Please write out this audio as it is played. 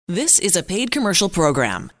This is a paid commercial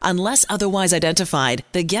program. Unless otherwise identified,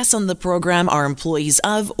 the guests on the program are employees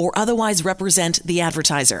of or otherwise represent the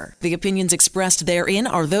advertiser. The opinions expressed therein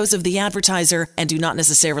are those of the advertiser and do not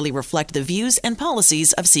necessarily reflect the views and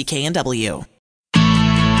policies of CKNW.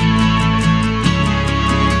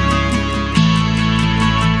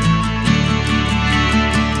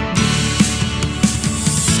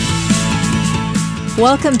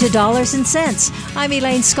 Welcome to Dollars and Cents. I'm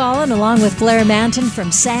Elaine Scollin, along with Blair Manton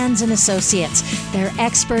from Sands & Associates. They're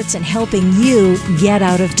experts in helping you get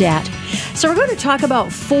out of debt. So we're going to talk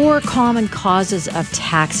about 4 common causes of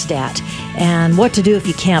tax debt and what to do if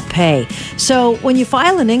you can't pay. So when you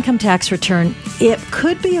file an income tax return, it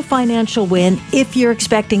could be a financial win if you're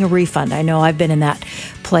expecting a refund. I know I've been in that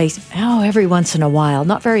place every once in a while.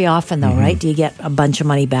 Not very often, though, right? Do you get a bunch of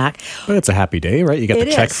money back? But it's a happy day, right? You get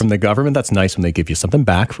the check from the government. That's nice when they give you something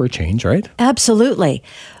back for a change, right? Absolutely.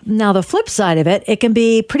 Now, the flip side of it can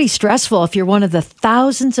be pretty stressful if you're one of the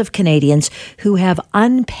thousands of Canadians who have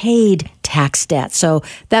unpaid tax debt. So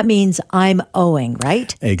that means I'm owing,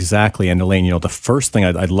 right? Exactly. And Elaine, the first thing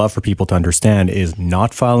I'd love for people to understand is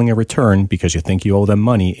not filing a return because you think you owe them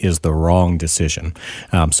money is the wrong decision.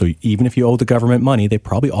 So even if you owe the government money, they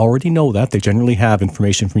probably already know that. They generally have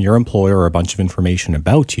information from your employer or a bunch of information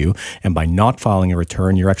about you. And by not filing a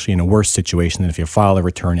return, you're actually in a worse situation than if you file a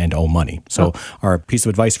return and owe money. So our piece of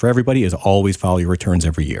advice for everybody is always file your returns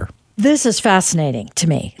every year. This is fascinating to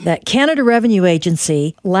me that Canada Revenue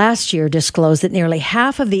Agency last year disclosed that nearly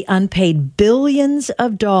half of the unpaid billions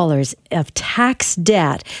of dollars of tax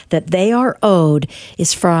debt that they are owed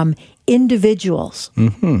is from individuals,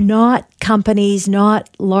 not companies, not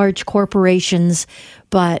large corporations,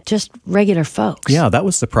 but just regular folks. Yeah, that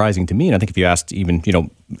was surprising to me. And I think if you asked even,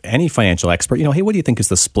 any financial expert, hey, what do you think is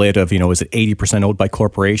the split of, is it 80% owed by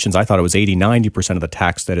corporations? I thought it was 80, 90% of the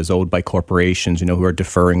tax that is owed by corporations, who are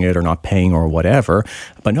deferring it or not paying or whatever.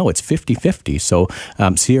 But no, it's 50-50. So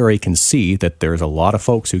CRA can see that there's a lot of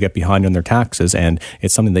folks who get behind on their taxes, and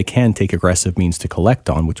it's something they can take aggressive means to collect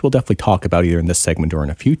on, which we'll definitely talk about either in this segment or in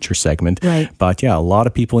a future segment. Right. But yeah, a lot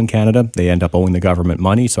of people in Canada, they end up owing the government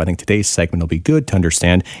money. So I think today's segment will be good to understand,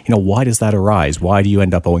 why does that arise? Why do you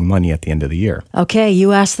end up owing money at the end of the year? Okay,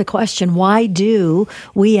 you asked the question, why do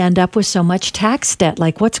we end up with so much tax debt?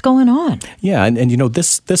 Like, what's going on? Yeah, and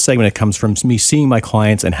this segment, it comes from me seeing my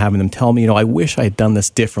clients and having them tell me, I wish I had done this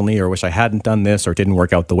differently, or wish I hadn't done this, or it didn't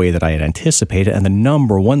work out the way that I had anticipated. And the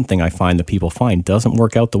number one thing I find that people find doesn't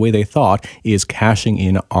work out the way they thought is cashing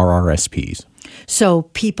in RRSPs. So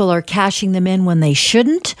people are cashing them in when they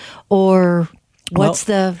shouldn't, or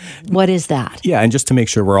what is that? Yeah, and just to make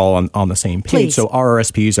sure we're all on the same page. Please. So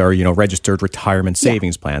RRSPs are, registered retirement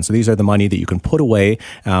savings plans. So these are the money that you can put away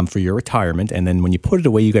for your retirement. And then when you put it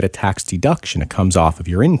away, you get a tax deduction. It comes off of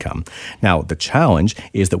your income. Now, the challenge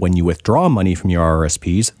is that when you withdraw money from your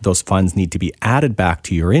RRSPs, those funds need to be added back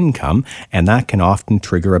to your income, and that can often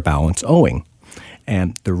trigger a balance owing.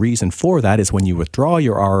 And the reason for that is when you withdraw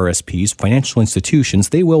your RRSPs, financial institutions,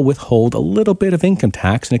 they will withhold a little bit of income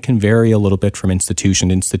tax, and it can vary a little bit from institution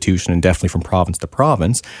to institution and definitely from province to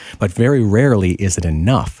province. But very rarely is it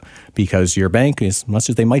enough, because your bank, as much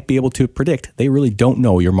as they might be able to predict, they really don't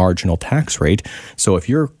know your marginal tax rate. So if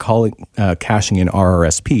you're cashing in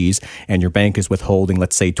RRSPs and your bank is withholding,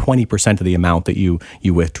 let's say, 20% of the amount that you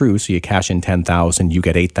withdrew, so you cash in $10,000, you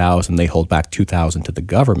get $8,000, they hold back $2,000 to the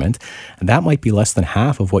government, and that might be less than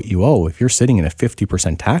half of what you owe. If you're sitting in a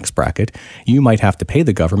 50% tax bracket, you might have to pay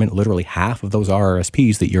the government literally half of those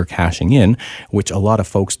RRSPs that you're cashing in, which a lot of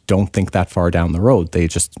folks don't think that far down the road. They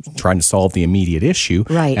just trying to solve the immediate issue.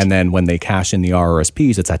 Right. And then when they cash in the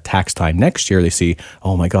RRSPs, it's at tax time next year. They see,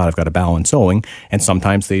 oh my God, I've got a balance owing. And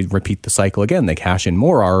sometimes they repeat the cycle again. They cash in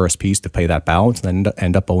more RRSPs to pay that balance and then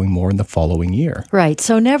end up owing more in the following year. Right.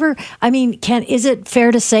 So is it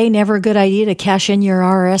fair to say never a good idea to cash in your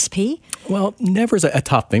RRSP? Well, never is a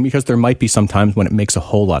tough thing, because there might be some times when it makes a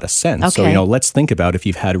whole lot of sense. Okay. So, let's think about if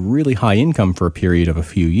you've had really high income for a period of a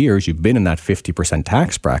few years, you've been in that 50%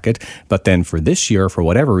 tax bracket, but then for this year, for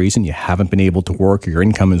whatever reason, you haven't been able to work, or your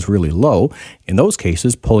income is really low. In those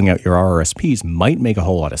cases, pulling out your RRSPs might make a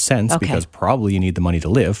whole lot of sense, because probably you need the money to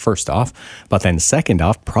live, first off. But then second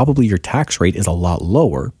off, probably your tax rate is a lot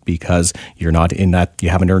lower because you're not in that, you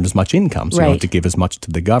haven't earned as much income, so you don't have to give as much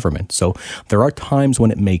to the government. So there are times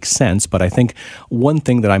when it makes sense, but But I think one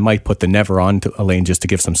thing that I might put the never on to Elaine, just to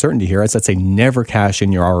give some certainty here, is I'd say never cash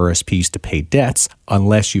in your RRSPs to pay debts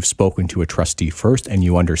unless you've spoken to a trustee first and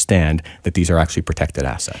you understand that these are actually protected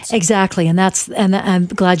assets. Exactly. And I'm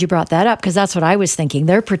glad you brought that up, because that's what I was thinking.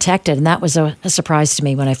 They're protected. And that was a surprise to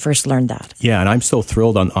me when I first learned that. Yeah. And I'm so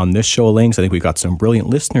thrilled on this show, Elaine, 'cause I think we've got some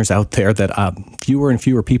brilliant listeners out there that fewer and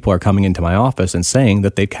fewer people are coming into my office and saying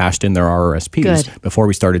that they've cashed in their RRSPs. Good. Before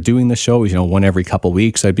we started doing this show, one every couple of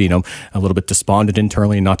weeks, I'd be, a little bit despondent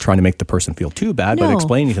internally and not trying to make the person feel too bad, but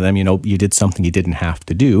explaining to them, you did something you didn't have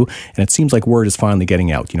to do. And it seems like word is finally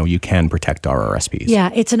getting out. You can protect RRSPs. Yeah,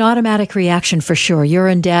 it's an automatic reaction for sure. You're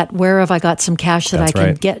in debt. Where have I got some cash that I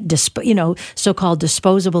can get, so-called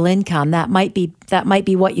disposable income? That might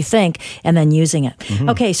be what you think, and then using it. Mm-hmm.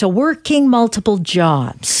 Okay, so working multiple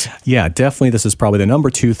jobs. Yeah, definitely. This is probably the number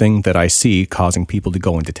 2 thing that I see causing people to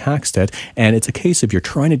go into tax debt. And it's a case of you're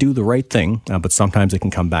trying to do the right thing, but sometimes it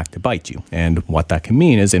can come back to bite you. And what that can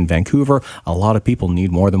mean is in Vancouver, a lot of people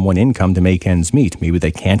need more than one income to make ends meet. Maybe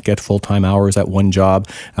they can't get full-time hours at one job,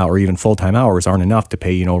 or even full-time hours aren't enough to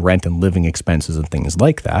pay, rent and living expenses and things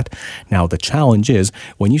like that. Now, the challenge is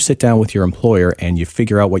when you sit down with your employer and you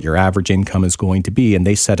figure out what your average income is going to be, and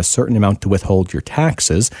they set a certain amount to withhold your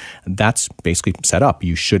taxes, that's basically set up.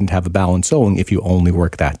 You shouldn't have a balance owing if you only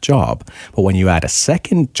work that job. But when you add a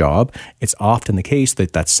second job, it's often the case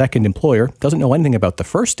that that second employer doesn't know anything about the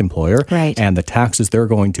first employer, right, and the taxes they're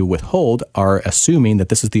going to withhold are assuming that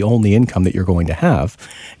this is the only income that you're going to have.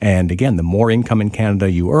 And again, the more income in Canada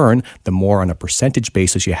you earn, the more on a percentage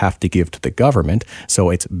basis you have to give to the government. So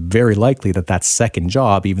it's very likely that that second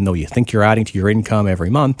job, even though you think you're adding to your income every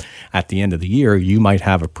month, at the end of the year, you might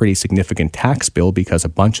have a pretty significant tax bill because a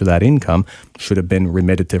bunch of that income should have been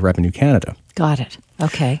remitted to Revenue Canada. Got it.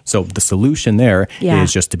 Okay. So the solution there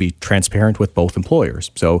is just to be transparent with both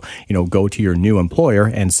employers. So, go to your new employer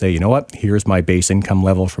and say, you know what, here's my base income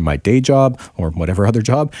level from my day job or whatever other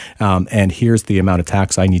job, and here's the amount of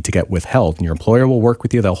tax I need to get withheld. And your employer will work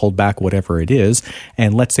with you. They'll hold back whatever it is.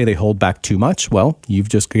 And let's say they hold back too much. Well, you've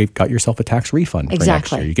just got yourself a tax refund for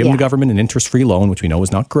next year. You give the government an interest-free loan, which we know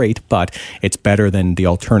is not great, but it's better than the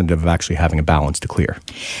alternative of actually having a balance to clear.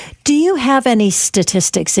 Do you have any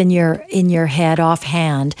statistics in your head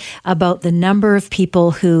offhand about the number of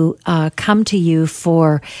people who come to you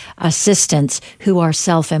for assistance who are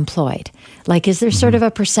self-employed? Like, is there sort of a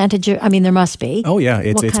percentage? There must be. Oh, yeah.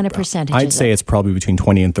 What kind of percentage I'd say it's probably between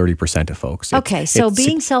 20 and 30% of folks. Okay, so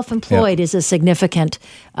being self-employed is a significant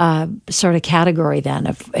sort of category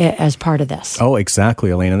then as part of this. Oh, exactly,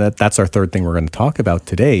 Elaine. And that's our third thing we're going to talk about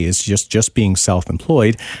today is just being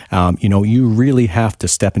self-employed. You really have to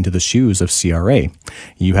step into the shoes of CRA.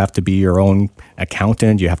 You have to be your own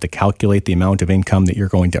accountant. You have to calculate the amount of income that you're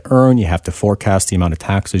going to earn. You have to forecast the amount of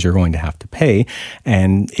taxes you're going to have to pay.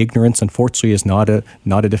 And ignorance, unfortunately, is not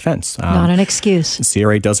a defense. Not an excuse.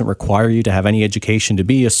 CRA doesn't require you to have any education to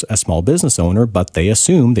be a small business owner, but they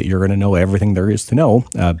assume that you're going to know everything there is to know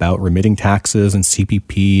about remitting taxes and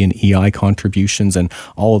CPP and EI contributions and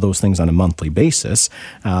all of those things on a monthly basis.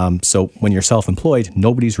 So when you're self-employed,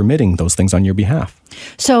 nobody's remitting those things on your behalf.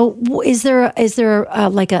 So is there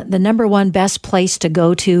the number one best place to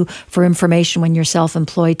go to for information when you're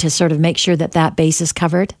self-employed to sort of make sure that base is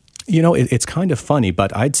covered? It's kind of funny,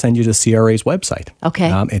 but I'd send you to CRA's website. Okay.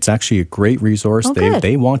 It's actually a great resource. Oh,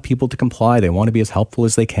 they want people to comply. They want to be as helpful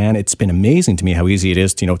as they can. It's been amazing to me how easy it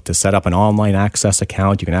is to set up an online access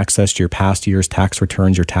account. You can access your past year's tax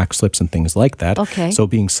returns, your tax slips, and things like that. Okay. So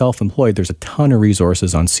being self-employed, there's a ton of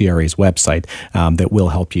resources on CRA's website that will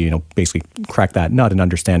help you, basically crack that nut and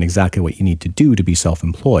understand exactly what you need to do to be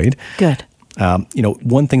self-employed. Good.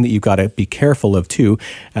 One thing that you've got to be careful of too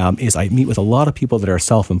is I meet with a lot of people that are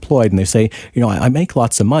self-employed and they say, I make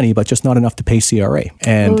lots of money, but just not enough to pay CRA.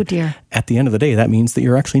 And at the end of the day, that means that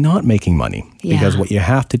you're actually not making money because what you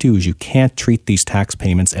have to do is you can't treat these tax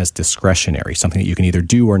payments as discretionary, something that you can either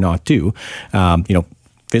do or not do.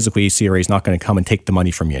 Physically, CRA is not going to come and take the money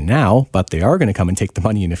from you now, but they are going to come and take the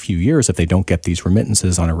money in a few years if they don't get these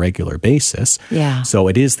remittances on a regular basis. Yeah. So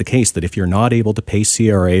it is the case that if you're not able to pay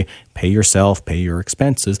CRA, pay yourself, pay your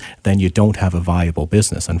expenses, then you don't have a viable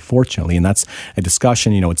business, unfortunately. And that's a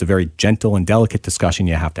discussion, it's a very gentle and delicate discussion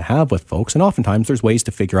you have to have with folks. And oftentimes there's ways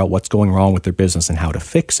to figure out what's going wrong with their business and how to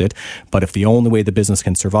fix it. But if the only way the business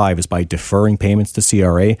can survive is by deferring payments to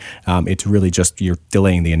CRA, it's really just you're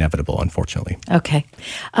delaying the inevitable, unfortunately. Okay.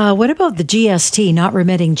 What about the GST, not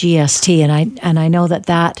remitting GST? And I know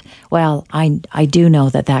that well, I do know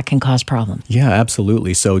that can cause problems. Yeah,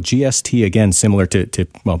 absolutely. So GST, again, similar to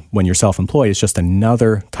when you're self-employed, it's just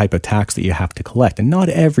another type of tax that you have to collect. And not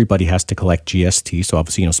everybody has to collect GST. So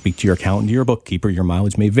obviously, speak to your accountant, to your bookkeeper. Your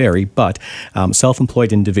mileage may vary, but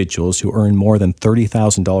self-employed individuals who earn more than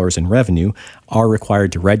 $30,000 in revenue are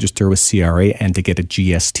required to register with CRA and to get a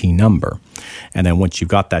GST number. And then once you've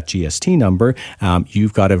got that GST number,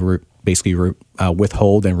 you've got to basically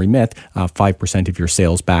withhold and remit 5% of your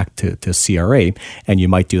sales back to CRA. And you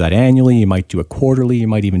might do that annually, you might do it quarterly, you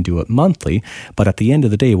might even do it monthly. But at the end of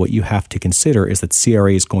the day, what you have to consider is that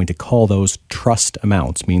CRA is going to call those trust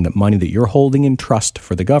amounts, meaning that money that you're holding in trust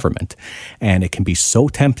for the government. And it can be so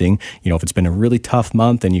tempting, if it's been a really tough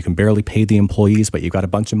month and you can barely pay the employees, but you've got a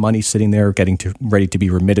bunch of money sitting there ready to be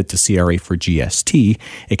remitted to CRA for GST,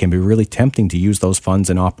 it can be really tempting to use those funds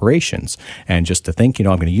in operations. And just to think, I'm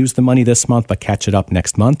going to use the money this month, but catch it up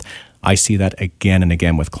next month. I see that again and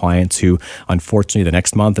again with clients who, unfortunately, the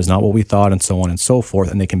next month is not what we thought, and so on and so forth,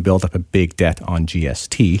 and they can build up a big debt on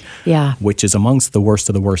GST, which is amongst the worst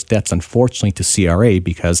of the worst debts, unfortunately, to CRA,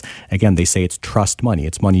 because, again, they say it's trust money.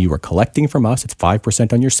 It's money you were collecting from us. It's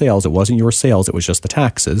 5% on your sales. It wasn't your sales. It was just the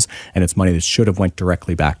taxes, and it's money that should have went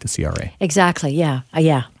directly back to CRA. Exactly, yeah.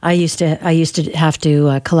 I used to have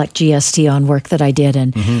to collect GST on work that I did,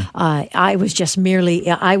 and I was just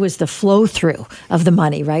I was the flow-through of the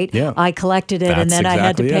money, right? Yeah. I collected it, and then I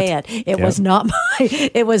had to pay it. It was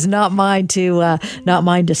not mine to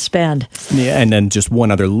spend. Yeah, and then just one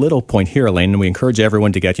other little point here, Elaine, and we encourage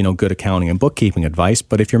everyone to get, good accounting and bookkeeping advice.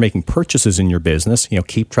 But if you're making purchases in your business,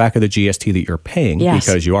 keep track of the GST that you're paying,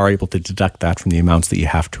 because you are able to deduct that from the amounts that you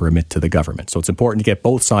have to remit to the government. So it's important to get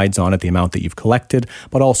both sides on it, the amount that you've collected,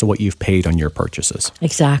 but also what you've paid on your purchases.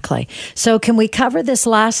 Exactly. So can we cover this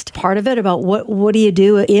last part of it about what do you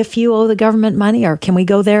do if you owe the government money, or can we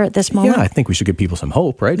go there at this moment? Yeah, I think we should give people some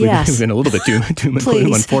hope, right? Yes. We've been a little bit doom and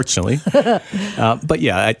gloom, unfortunately. But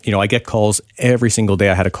yeah, I get calls every single day.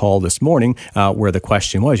 I had a call this morning where the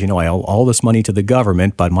question was, I owe all this money to the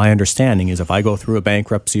government, but my understanding is if I go through a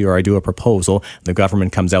bankruptcy or I do a proposal, the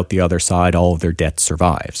government comes out the other side, all of their debt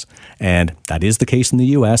survives. And that is the case in the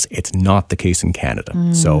U.S. It's not the case in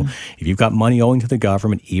Canada. So if you've got money owing to the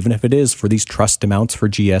government, even if it is for these trust amounts for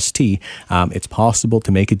GST, it's possible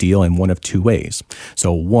to make a deal in one of two ways.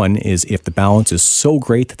 So one is if the balance is so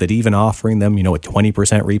great that even offering them, a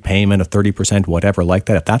 20% repayment, a 30%, whatever like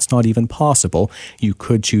that, if that's not even possible, you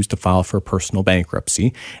could choose to file for personal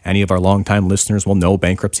bankruptcy. Any of our longtime listeners will know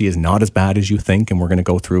bankruptcy is not as bad as you think, and we're going to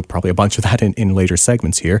go through probably a bunch of that in later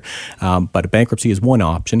segments here. But bankruptcy is one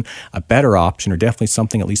option. A better option, or definitely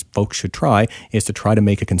something at least folks should try, is to try to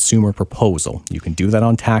make a consumer proposal. You can do that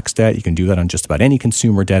on tax debt. You can do that on just about any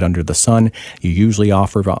consumer debt under the sun. You usually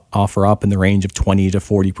offer up in the range of 20 to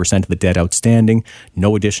 40% of the debt outstanding,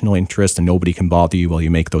 no additional interest, and nobody can bother you while you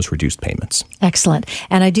make those reduced payments. Excellent.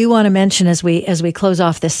 And I do want to mention as we close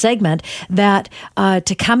off this segment that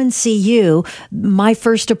to come and see you, my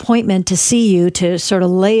first appointment to see you to sort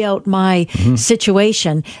of lay out my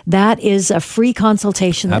situation, that is a free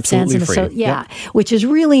consultation that Absolutely free. Which is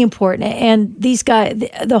really important. And these guys,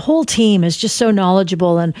 the whole team is just so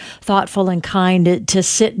knowledgeable and thoughtful and kind to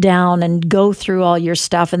sit down and go through all your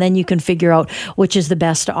stuff, and then you can figure out which is the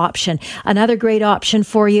best option. Another great option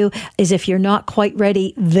for you is if you're not quite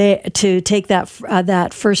ready to take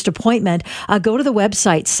that first appointment, go to the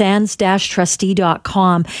website,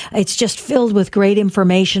 sands-trustee.com. It's just filled with great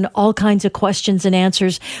information, all kinds of questions and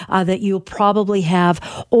answers that you'll probably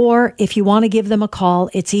have. Or if you want to give them a call,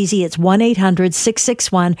 it's easy. It's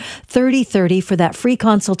 1-800-661-3030 for that free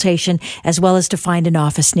consultation, as well as to find an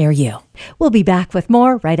office near you. We'll be back with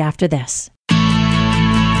more right after this.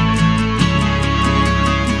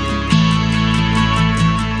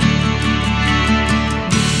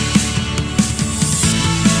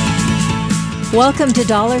 Welcome to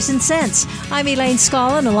Dollars and Cents. I'm Elaine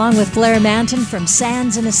Scollin, along with Blair Manton from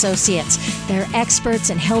Sands & Associates. They're experts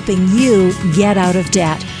in helping you get out of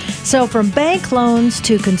debt. So from bank loans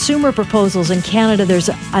to consumer proposals in Canada, there's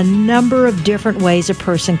a number of different ways a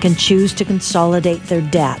person can choose to consolidate their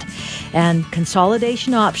debt. And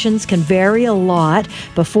consolidation options can vary a lot.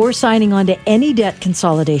 Before signing on to any debt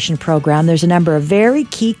consolidation program, there's a number of very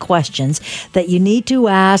key questions that you need to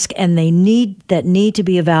ask and that need to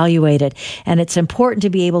be evaluated. And it's important to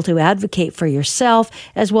be able to advocate for yourself,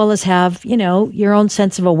 as well as have, your own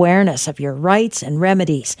sense of awareness of your rights and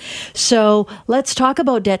remedies. So let's talk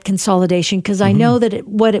about debt consolidation, because I know that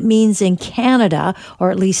what it means in Canada,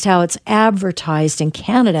 or at least how it's advertised in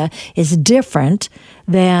Canada, is different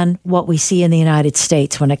than what we see in the United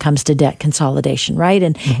States when it comes to debt consolidation, right?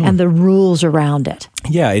 And the rules around it.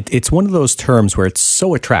 Yeah, it's one of those terms where it's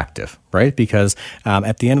so attractive, right? Because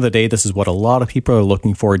at the end of the day, this is what a lot of people are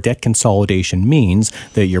looking for. Debt consolidation means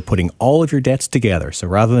that you're putting all of your debts together. So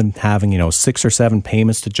rather than having, 6 or 7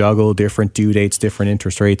 payments to juggle, different due dates, different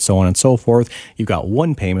interest rates, so on and so forth, you've got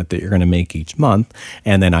one payment that you're going to make each month.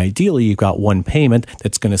 And then ideally, you've got one payment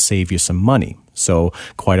that's going to save you some money. So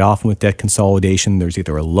quite often with debt consolidation, there's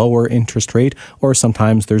either a lower interest rate or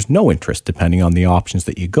sometimes there's no interest, depending on the options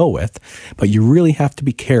that you go with. But you really have to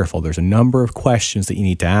be careful. There's a number of questions that you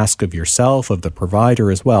need to ask of yourself, of the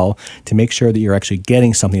provider as well, to make sure that you're actually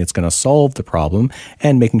getting something that's going to solve the problem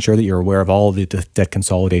and making sure that you're aware of all the debt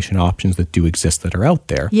consolidation options that do exist that are out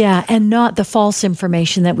there. Yeah, and not the false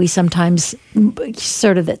information that we sometimes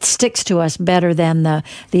that sticks to us better than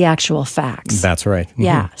the actual facts. That's right. Mm-hmm.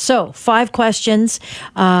 Yeah. So 5 questions.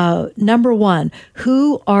 Number 1,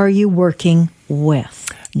 who are you working with?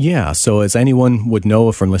 Yeah, so as anyone would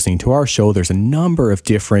know from listening to our show, there's a number of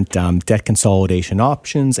different debt consolidation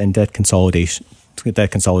options and debt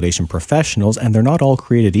consolidation professionals, and they're not all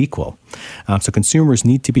created equal. So consumers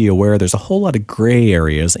need to be aware there's a whole lot of gray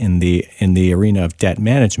areas in the arena of debt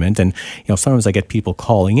management. And sometimes I get people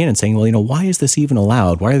calling in and saying, well, why is this even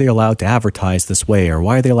allowed? Why are they allowed to advertise this way? Or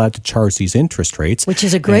why are they allowed to charge these interest rates? Which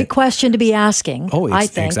is a great question to be asking. I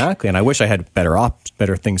think. Exactly. And I wish I had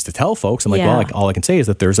better things to tell folks. I'm like, all I can say is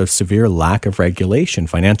that there's a severe lack of regulation.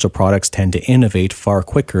 Financial products tend to innovate far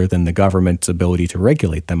quicker than the government's ability to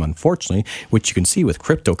regulate them, unfortunately, which you can see with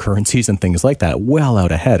cryptocurrencies and things like that, well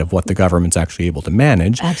out ahead of what the government's actually able to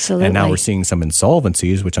manage. Absolutely. And now we're seeing some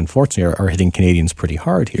insolvencies, which unfortunately are hitting Canadians pretty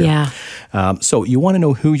hard here. Yeah. So you want to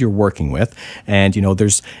know who you're working with. And,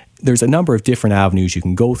 there's a number of different avenues you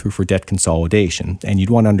can go through for debt consolidation, and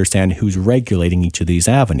you'd want to understand who's regulating each of these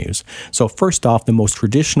avenues. So first off, the most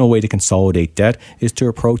traditional way to consolidate debt is to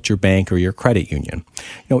approach your bank or your credit union.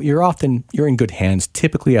 You're in good hands.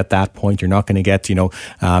 Typically at that point, you're not going to get,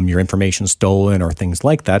 your information stolen or things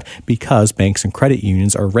like that, because banks and credit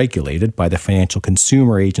unions are regulated by the Financial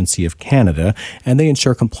Consumer Agency of Canada, and they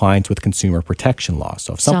ensure compliance with consumer protection laws.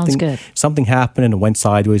 So if something happened and it went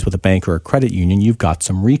sideways with a bank or a credit union, you've got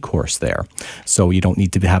some recourse there. So you don't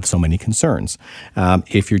need to have so many concerns.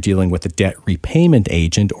 If you're dealing with a debt repayment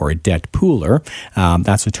agent or a debt pooler,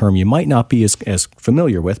 that's a term you might not be as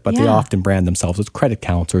familiar with, but they often brand themselves as credit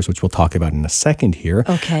counselors, which we'll talk about in a second here.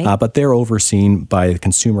 Okay. But they're overseen by the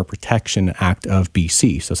Consumer Protection Act of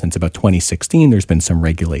BC. So since about 2016, there's been some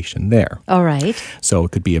regulation there. All right. So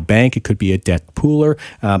it could be a bank, it could be a debt pooler.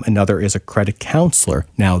 Another is a credit counselor.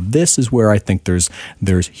 Now, this is where I think there's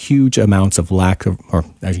huge amounts of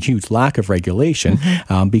huge lack of regulation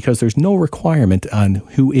because there's no requirement on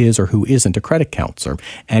who is or who isn't a credit counselor.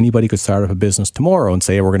 Anybody could start up a business tomorrow and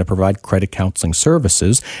say, we're going to provide credit counseling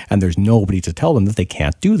services, and there's nobody to tell them that they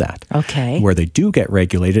can't do that. Okay. Where they do get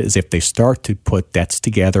regulated is if they start to put debts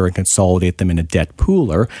together and consolidate them in a debt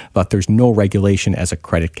pooler, but there's no regulation as a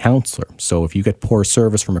credit counselor. So if you get poor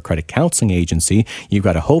service from a credit counseling agency, you've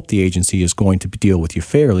got to hope the agency is going to deal with you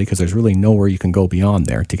fairly, because there's really nowhere you can go beyond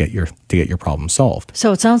there to get your problem solved.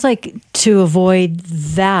 So it sounds like to avoid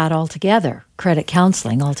that altogether, credit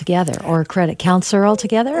counseling altogether, or a credit counselor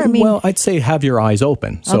altogether? Well, I'd say have your eyes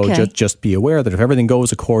open. So just be aware that if everything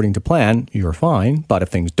goes according to plan, you're fine. But if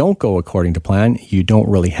things don't go according to plan, you don't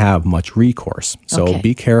really have much recourse. So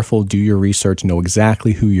be careful, do your research, know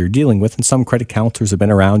exactly who you're dealing with. And some credit counselors have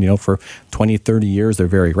been around, for 20, 30 years. They're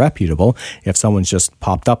very reputable. If someone's just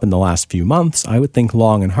popped up in the last few months, I would think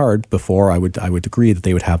long and hard before I would agree that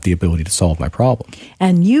they would have the ability to solve my problem.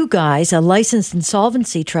 And you guys, a licensed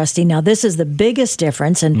insolvency trustee, now this is the biggest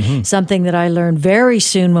difference, and something that I learned very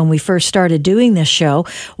soon when we first started doing this show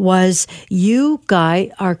was you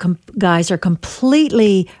guys are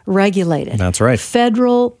completely regulated. That's right.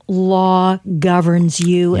 Federal law governs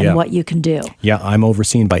you and what you can do. Yeah, I'm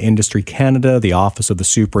overseen by Industry Canada. The Office of the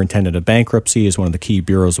Superintendent of Bankruptcy is one of the key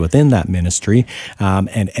bureaus within that ministry.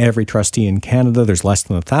 And every trustee in Canada, there's less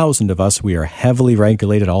than 1,000 of us. We are heavily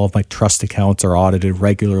regulated. All of my trust accounts are audited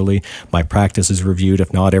regularly. My practice is reviewed,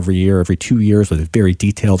 if not every year, every 2 years, with a very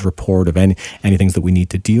detailed report of anything that we need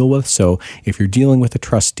to deal with. So if you're dealing with a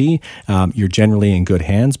trustee, you're generally in good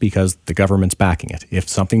hands because the government's backing it. If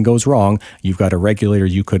something goes wrong, you've got a regulator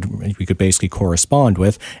we could basically correspond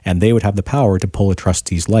with, and they would have the power to pull a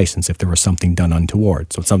trustee's license if there was something done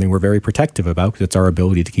untoward. So it's something we're very protective about, because it's our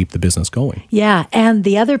ability to keep the business going. Yeah, and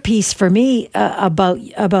the other piece for me about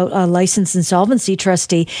a licensed insolvency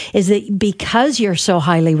trustee is that because you're so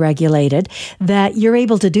highly regulated, that you're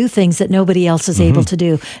able to do things that nobody else is able to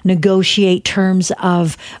do. Negotiate terms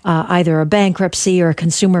of either a bankruptcy or a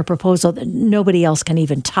consumer proposal that nobody else can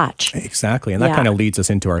even touch. Exactly. And that kind of leads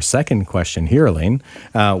us into our second question here, Elaine,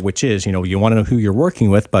 which is, you want to know who you're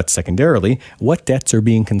working with, but secondarily, what debts are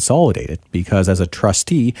being consolidated? Because as a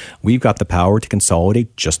trustee, we've got the power to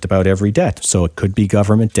consolidate just about every debt. So it could be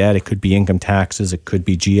government debt, it could be income taxes, it could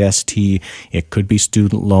be GST, it could be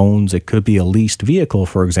student loans, it could be a leased vehicle,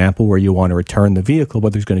 for example, where you want to return the vehicle,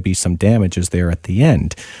 but there's going to be some damages there at the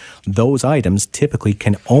end. Those items typically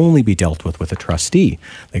can only be dealt with a trustee.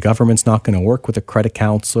 The government's not going to work with a credit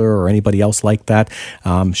counselor or anybody else like that.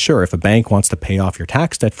 Sure, if a bank wants to pay off your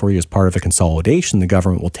tax debt for you as part of a consolidation, the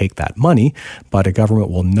government will take that money, but a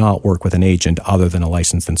government will not work with an agent other than a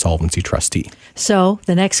licensed insolvency trustee. So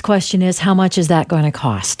the next question is, how much is that going to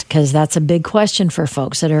cost? Because that's a big question for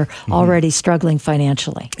folks that are already struggling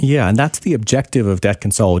financially. Yeah, and that's the objective of debt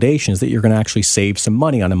consolidation, is that you're going to actually save some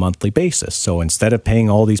money on a monthly basis. So instead of paying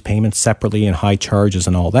all these payments separately and high charges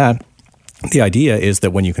and all that, the idea is that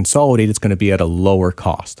when you consolidate, it's going to be at a lower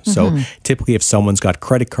cost. So typically, if someone's got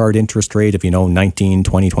credit card interest rate of, 19,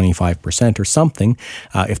 20, 25% or something,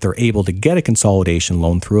 if they're able to get a consolidation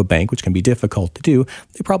loan through a bank, which can be difficult to do,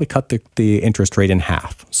 they probably cut the interest rate in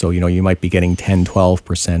half. So, you might be getting 10,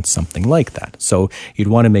 12%, something like that. So you'd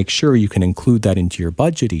want to make sure you can include that into your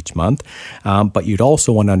budget each month. But you'd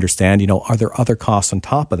also want to understand, are there other costs on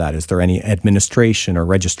top of that? Is there any administration or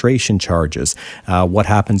registration charges? What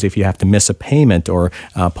happens if you have to miss a payment or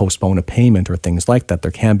postpone a payment or things like that?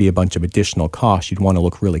 There can be a bunch of additional costs you'd want to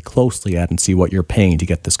look really closely at and see what you're paying to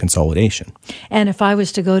get this consolidation. And if I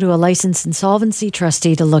was to go to a licensed insolvency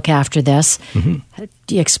trustee to look after this, how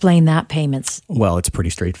do you explain that payments? Well, it's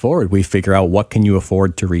pretty straightforward. We figure out what can you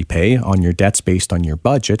afford to repay on your debts based on your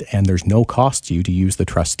budget, and there's no cost to you to use the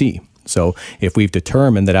trustee. So if we've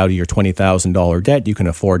determined that out of your $20,000 debt, you can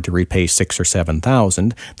afford to repay $6,000 or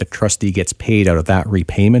 $7,000, the trustee gets paid out of that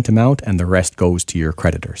repayment amount, and the rest goes to your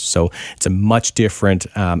creditors. So it's a much different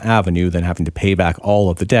avenue than having to pay back all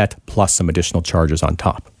of the debt plus some additional charges on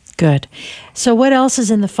top. Good. So what else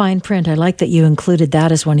is in the fine print? I like that you included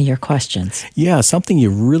that as one of your questions. Yeah, something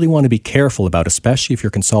you really want to be careful about, especially if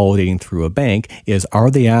you're consolidating through a bank, is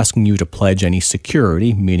are they asking you to pledge any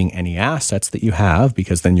security, meaning any assets that you have,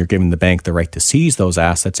 because then you're giving the bank the right to seize those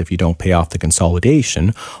assets if you don't pay off the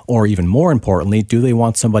consolidation, or even more importantly, do they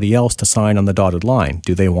want somebody else to sign on the dotted line?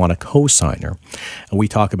 Do they want a co-signer? And we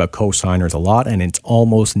talk about co-signers a lot, and it's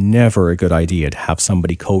almost never a good idea to have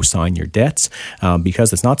somebody co-sign your debts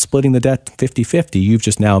because it's not splitting the debt 50-50. You've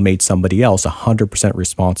just now made somebody else 100%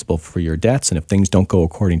 responsible for your debts. And if things don't go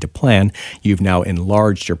according to plan, you've now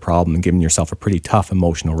enlarged your problem and given yourself a pretty tough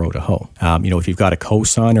emotional road to hoe. If you've got a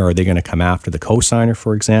cosigner, are they going to come after the cosigner,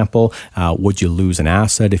 for example? Would you lose an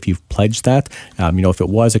asset if you've pledged that? If it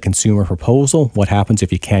was a consumer proposal, what happens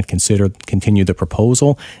if you can't continue the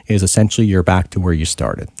proposal is essentially you're back to where you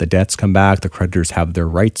started. The debts come back, the creditors have their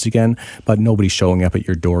rights again, but nobody's showing up at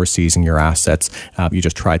your door seizing your assets. You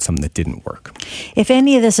just tried something that didn't work. If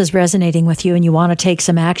any of this is resonating with you and you want to take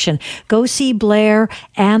some action, go see Blair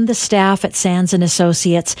and the staff at Sands &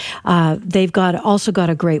 Associates. They've also got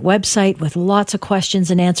a great website with lots of questions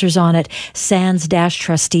and answers on it.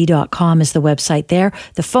 sands-trustee.com is the website there.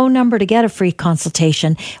 The phone number to get a free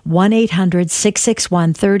consultation,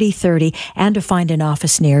 1-800-661-3030, and to find an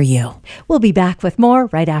office near you. We'll be back with more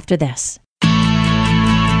right after this.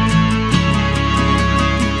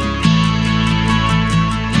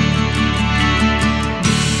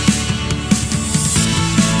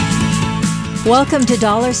 Welcome to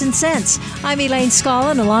Dollars and Cents. I'm Elaine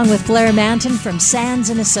Scollin, along with Blair Manton from Sands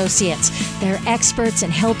 & Associates. They're experts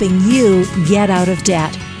in helping you get out of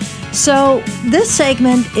debt. So this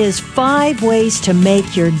segment is 5 ways to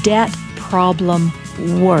make your debt problem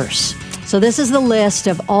worse. So this is the list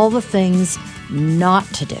of all the things not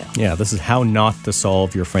to do. Yeah, this is how not to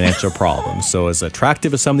solve your financial problems. So as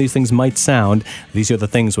attractive as some of these things might sound, these are the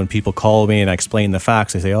things when people call me and I explain the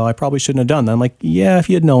facts, they say, I probably shouldn't have done that. I'm like, yeah, if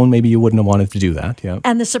you had known, maybe you wouldn't have wanted to do that. Yeah.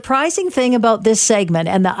 And the surprising thing about this segment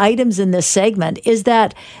and the items in this segment is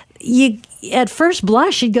that you, at first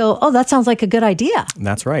blush, you'd go, that sounds like a good idea.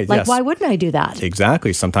 That's right. Like, yes. Why wouldn't I do that?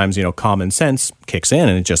 Exactly. Sometimes, common sense kicks in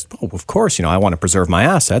and it just, of course, I want to preserve my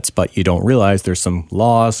assets, but you don't realize there's some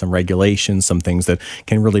laws, some regulations, some things that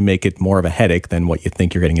can really make it more of a headache than what you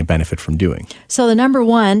think you're getting a benefit from doing. So the number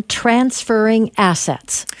one, transferring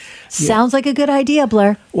assets. Sounds like a good idea,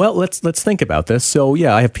 Blair. Well, let's think about this. So,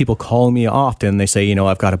 I have people calling me often. They say,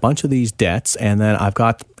 I've got a bunch of these debts and then I've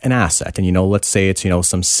got an asset. And, let's say it's,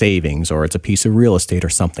 some savings or it's a piece of real estate or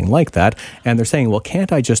something like that. And they're saying, well,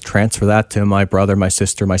 can't I just transfer that to my brother, my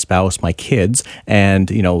sister, my spouse, my kids, and,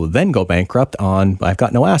 then go bankrupt on, I've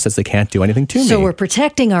got no assets. They can't do anything to me. So we're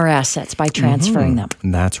protecting our assets by transferring them.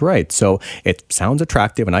 That's right. So it sounds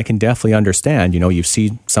attractive, and I can definitely understand, you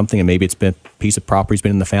see something and maybe it's been a piece of property's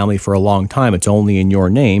been in the family for a long time. It's only in your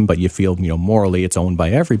name, but you feel, morally it's owned by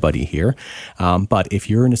everybody here. But if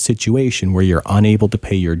you're in a situation where you're unable to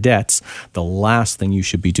pay your debts, the last thing you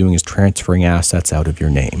should be doing is transferring assets out of your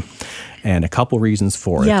name. And a couple reasons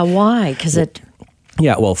for it. Yeah, why? Because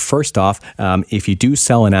Yeah, well, first off, if you do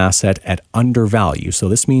sell an asset at undervalue, so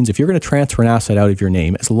this means if you're going to transfer an asset out of your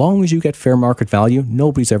name, as long as you get fair market value,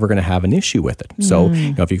 nobody's ever going to have an issue with it. So,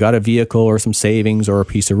 if you got a vehicle or some savings or a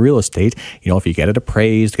piece of real estate, if you get it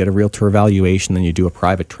appraised, get a realtor evaluation, then you do a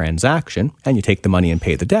private transaction and you take the money and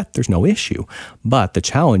pay the debt, there's no issue. But the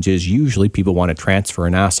challenge is usually people want to transfer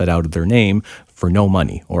an asset out of their name for no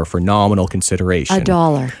money or for nominal consideration.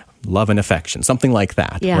 $1. Love and affection, something like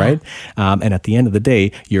that, yeah. right? And at the end of the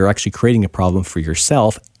day, you're actually creating a problem for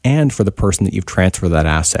yourself and for the person that you've transferred that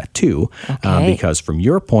asset to. Okay. Because from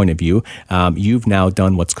your point of view, you've now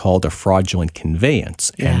done what's called a fraudulent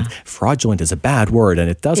conveyance. Yeah. And fraudulent is a bad word, and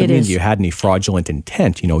it doesn't mean you had any fraudulent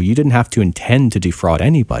intent. You didn't have to intend to defraud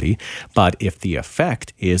anybody, but if the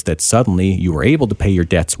effect is that suddenly you were able to pay your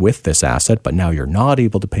debts with this asset, but now you're not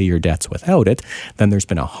able to pay your debts without it, then there's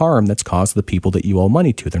been a harm that's caused the people that you owe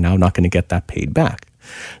money to. They're now not going to get that paid back.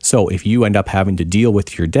 So if you end up having to deal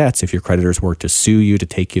with your debts, if your creditors were to sue you, to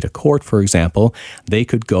take you to court, for example, they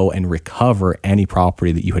could go and recover any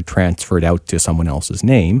property that you had transferred out to someone else's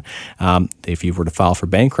name. If you were to file for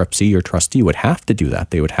bankruptcy, your trustee would have to do that.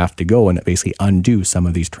 They would have to go and basically undo some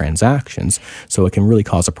of these transactions. So it can really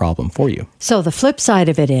cause a problem for you. So the flip side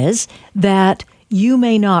of it is that you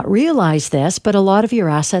may not realize this, but a lot of your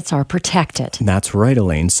assets are protected. That's right,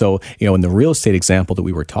 Elaine. So, in the real estate example that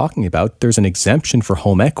we were talking about, there's an exemption for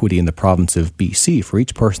home equity in the province of BC. For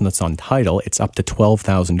each person that's on title, it's up to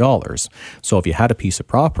 $12,000. So if you had a piece of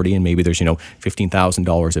property and maybe there's,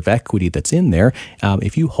 $15,000 of equity that's in there,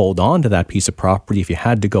 if you hold on to that piece of property, if you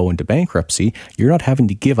had to go into bankruptcy, you're not having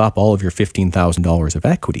to give up all of your $15,000 of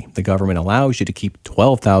equity. The government allows you to keep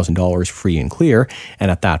 $12,000 free and clear.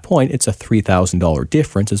 And at that point, it's a $3,000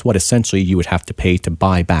 difference is what essentially you would have to pay to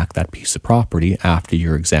buy back that piece of property after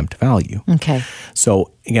your exempt value. Okay.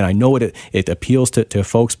 So again, I know it appeals to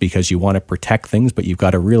folks because you want to protect things, but you've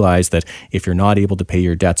got to realize that if you're not able to pay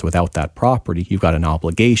your debts without that property, you've got an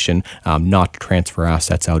obligation not to transfer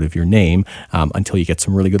assets out of your name until you get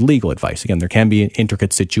some really good legal advice. Again, there can be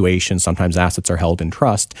intricate situations. Sometimes assets are held in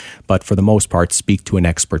trust, but for the most part, speak to an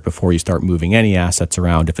expert before you start moving any assets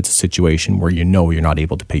around if it's a situation where you're not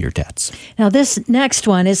able to pay your debts. Now, this next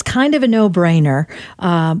one is kind of a no-brainer,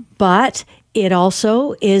 but it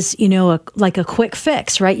also is, like a quick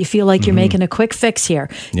fix, right? You feel like you're making a quick fix here,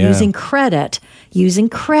 using credit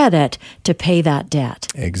to pay that debt.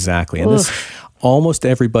 Exactly. And this almost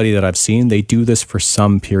everybody that I've seen, they do this for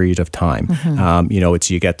some period of time. It's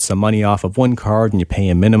you get some money off of one card and you pay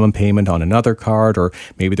a minimum payment on another card, or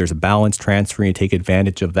maybe there's a balance transfer and you take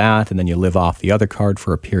advantage of that and then you live off the other card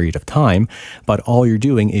for a period of time. But all you're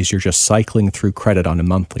doing is you're just cycling through credit on a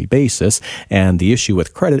monthly basis. And the issue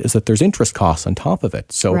with credit is that there's interest costs on top of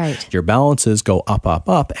it. So your balances go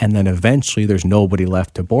up, and then eventually there's nobody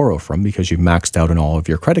left to borrow from because you've maxed out on all of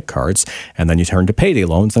your credit cards. And then you turn to payday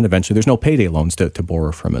loans, and eventually there's no payday loans to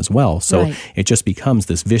borrow from as well. So it just becomes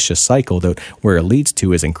this vicious cycle that where it leads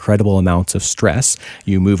to is incredible amounts of stress.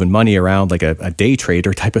 You moving money around like a day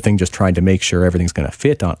trader type of thing, just trying to make sure everything's going to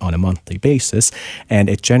fit on a monthly basis. And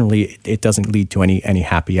it doesn't lead to any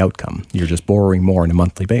happy outcome. You're just borrowing more on a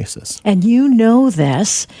monthly basis. And you know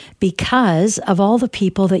this because of all the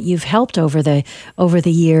people that you've helped over the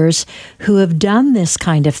years who have done this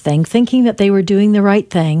kind of thing, thinking that they were doing the right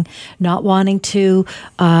thing, not wanting to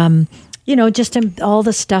just all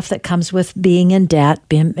the stuff that comes with being in debt,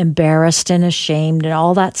 being embarrassed and ashamed and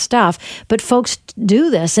all that stuff. But folks do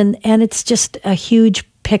this, and it's just a huge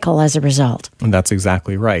pickle as a result. And that's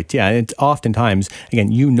exactly right. Yeah, and oftentimes,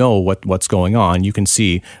 again, what's going on. You can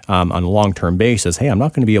see on a long-term basis, hey, I'm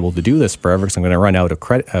not going to be able to do this forever because I'm going to run out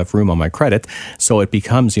of room on my credit. So it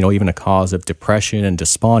becomes, even a cause of depression and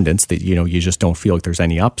despondence that, you just don't feel like there's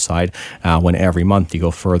any upside when every month you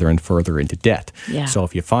go further and further into debt. Yeah. So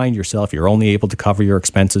if you find yourself, you're only able to cover your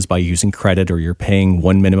expenses by using credit, or you're paying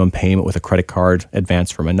one minimum payment with a credit card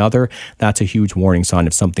advance from another, that's a huge warning sign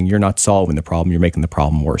of something. You're not solving the problem, you're making the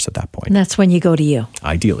problem worse at that point. And that's when you go to you.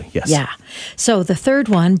 Ideally, yes. Yeah. So the third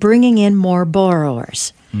one, bringing in more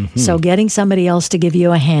borrowers. So getting somebody else to give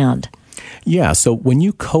you a hand. Yeah, so when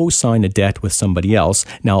you co-sign a debt with somebody else,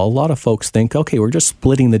 now a lot of folks think, okay, we're just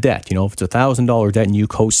splitting the debt. If it's $1,000 debt and you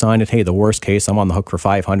co-sign it, hey, the worst case, I'm on the hook for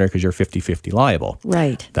 $500 because you're 50-50 liable.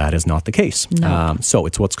 Right. That is not the case. No. So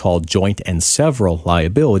it's what's called joint and several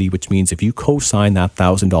liability, which means if you co-sign that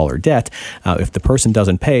 $1,000 debt, if the person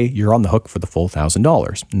doesn't pay, you're on the hook for the full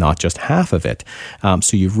 $1,000, not just half of it.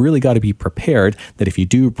 So you've really got to be prepared that if you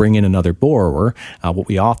do bring in another borrower, what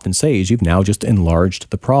we often say is you've now just enlarged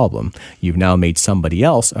the problem. You've now made somebody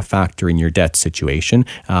else a factor in your debt situation,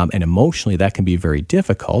 and emotionally that can be very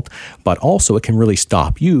difficult, but also it can really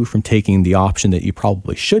stop you from taking the option that you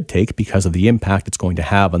probably should take because of the impact it's going to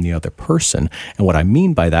have on the other person. And what I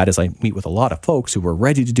mean by that is I meet with a lot of folks who were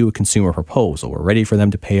ready to do a consumer proposal. We're ready for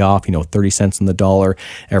them to pay off, 30 cents on the dollar,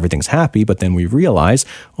 everything's happy, but then we realize,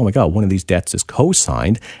 oh my God, one of these debts is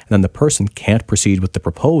co-signed, and then the person can't proceed with the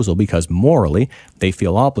proposal because morally they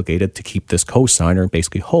feel obligated to keep this co-signer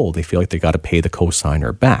basically whole. They feel like they got to pay the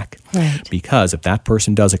co-signer back. Right. Because if that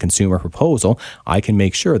person does a consumer proposal, I can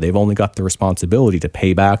make sure they've only got the responsibility to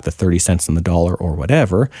pay back the 30 cents on the dollar or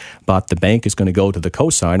whatever, but the bank is going to go to the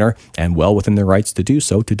co-signer and well within their rights to do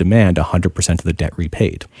so to demand 100% of the debt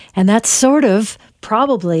repaid. And that's sort of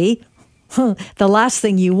probably the last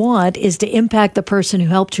thing you want is to impact the person who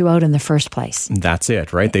helped you out in the first place. That's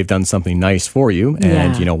it, right? They've done something nice for you.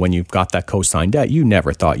 And, when you've got that co-signed debt, you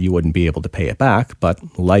never thought you wouldn't be able to pay it back.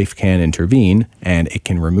 But life can intervene and it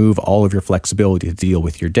can remove all of your flexibility to deal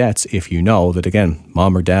with your debts if you know that, again,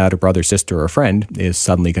 mom or dad or brother, sister or friend is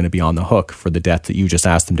suddenly going to be on the hook for the debt that you just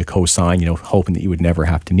asked them to co-sign, hoping that you would never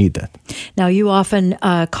have to need that. Now, you often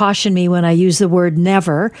caution me when I use the word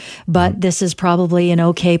never, but this is probably an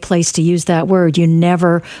okay place to use that word. You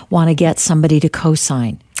never want to get somebody to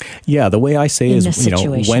co-sign. Yeah, the way I say is,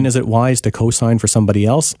 when is it wise to co-sign for somebody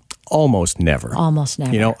else? Almost never. Almost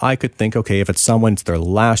never. I could think, okay, if it's it's their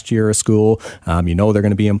last year of school, they're going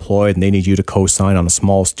to be employed and they need you to co-sign on a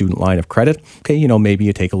small student line of credit. Okay, maybe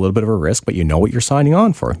you take a little bit of a risk, but you know what you're signing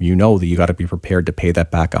on for. You know that you got to be prepared to pay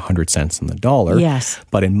that back 100 cents on the dollar. Yes.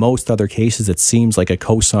 But in most other cases, it seems like a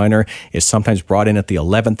co-signer is sometimes brought in at the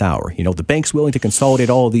 11th hour. The bank's willing to consolidate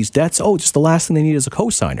all of these debts. Oh, just the last thing they need is a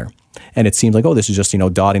co-signer. And it seems like, this is just,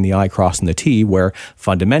 dotting the I, crossing the T, where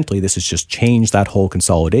fundamentally this has just changed that whole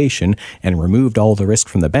consolidation and removed all the risk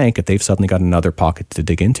from the bank if they've suddenly got another pocket to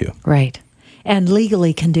dig into. Right. And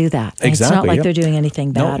legally can do that. Exactly. It's not like they're doing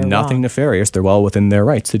anything bad or nothing wrong. Nefarious. They're well within their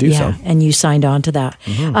rights to do so. Yeah, and you signed on to that.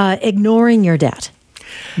 Mm-hmm. Ignoring your debt.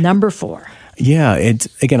 Number 4. Yeah,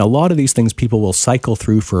 again, a lot of these things people will cycle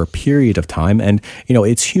through for a period of time. And,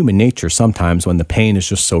 it's human nature sometimes when the pain is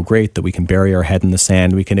just so great that we can bury our head in the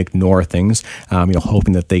sand, we can ignore things,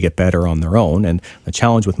 hoping that they get better on their own. And the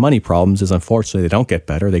challenge with money problems is, unfortunately, they don't get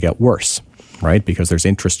better, they get worse. Right? Because there's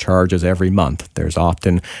interest charges every month. There's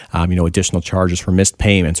often, additional charges for missed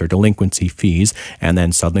payments or delinquency fees. And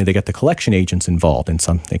then suddenly they get the collection agents involved and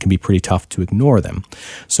it can be pretty tough to ignore them.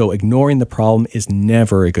 So ignoring the problem is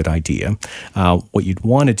never a good idea. What you'd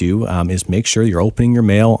want to do is make sure you're opening your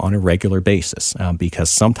mail on a regular basis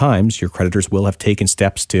because sometimes your creditors will have taken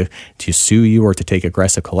steps to sue you or to take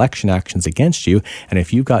aggressive collection actions against you. And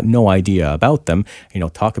if you've got no idea about them,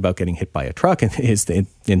 talk about getting hit by a truck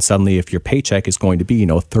and suddenly if your paycheck is going to be,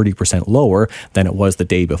 30% lower than it was the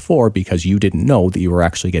day before because you didn't know that you were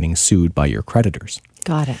actually getting sued by your creditors.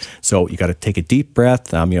 Got it. So you got to take a deep breath.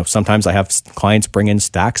 Sometimes I have clients bring in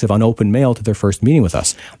stacks of unopened mail to their first meeting with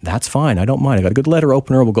us. That's fine. I don't mind. I got a good letter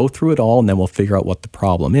opener. We'll go through it all and then we'll figure out what the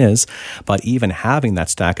problem is. But even having that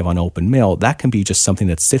stack of unopened mail, that can be just something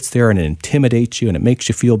that sits there and it intimidates you and it makes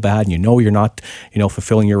you feel bad. And you're not,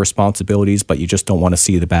 fulfilling your responsibilities, but you just don't want to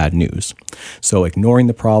see the bad news. So ignoring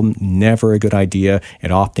the problem, never a good idea.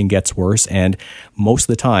 It often gets worse. And most of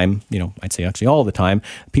the time, I'd say actually all the time,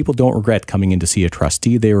 people don't regret coming in to see a trustee.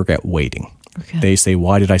 They regret waiting. Okay. They say,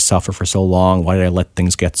 why did I suffer for so long? Why did I let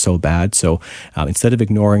things get so bad? So instead of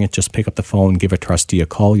ignoring it, just pick up the phone, give a trustee a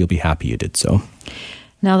call. You'll be happy you did so.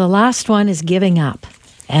 Now, the last one is giving up.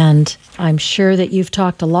 And I'm sure that you've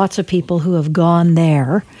talked to lots of people who have gone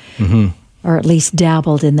there. Mm-hmm. Or at least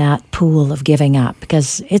dabbled in that pool of giving up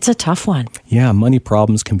because it's a tough one. Yeah, money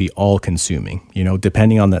problems can be all-consuming.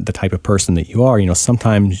 Depending on the type of person that you are,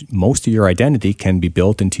 sometimes most of your identity can be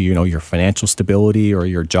built into, your financial stability or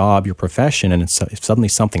your job, your profession. And if suddenly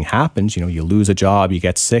something happens, you lose a job, you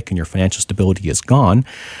get sick, and your financial stability is gone,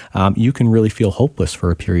 you can really feel hopeless for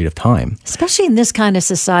a period of time. Especially in this kind of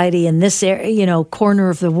society, in this corner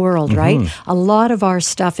of the world, mm-hmm. right? A lot of our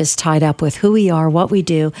stuff is tied up with who we are, what we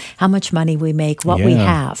do, how much money money we make, what we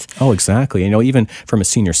have. Oh, exactly. Even from a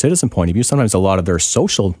senior citizen point of view, sometimes a lot of their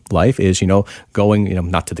social life is, going,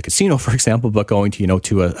 not to the casino, for example, but going to,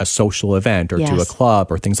 to a social event or to a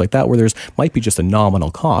club or things like that, where there's might be just a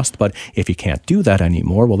nominal cost. But if you can't do that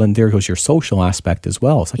anymore, well, then there goes your social aspect as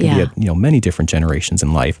well. So it can be at, many different generations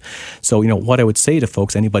in life. So, what I would say to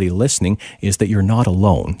folks, anybody listening, is that you're not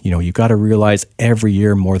alone. You've got to realize every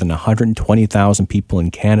year more than 120,000 people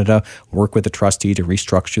in Canada work with a trustee to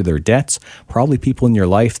restructure their debts. Probably people in your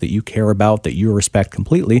life that you care about, that you respect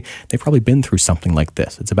completely, they've probably been through something like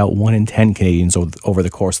this. It's about 1 in 10 Canadians over the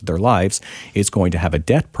course of their lives is going to have a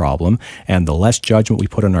debt problem. And the less judgment we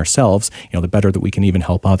put on ourselves, the better that we can even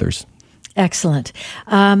help others. Excellent.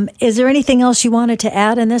 Is there anything else you wanted to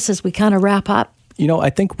add in this as we kind of wrap up? I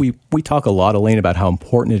think we talk a lot, Elaine, about how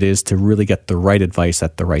important it is to really get the right advice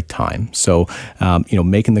at the right time. So,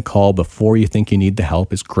 making the call before you think you need the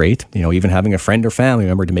help is great. Even having a friend or family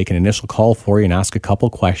member to make an initial call for you and ask a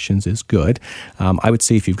couple questions is good. I would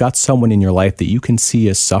say if you've got someone in your life that you can see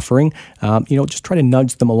is suffering, just try to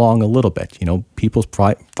nudge them along a little bit. People's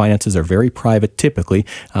finances are very private typically,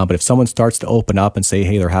 but if someone starts to open up and say,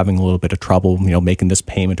 hey, they're having a little bit of trouble, making this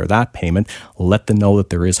payment or that payment, let them know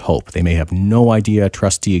that there is hope. They may have no idea a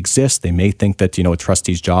trustee exists. They may think that, a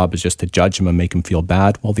trustee's job is just to judge them and make them feel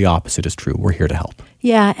bad. Well, the opposite is true. We're here to help.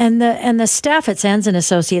 Yeah, and the staff at Sands and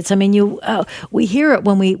Associates. I mean, we hear it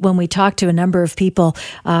when we talk to a number of people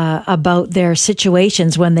about their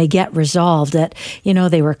situations when they get resolved. That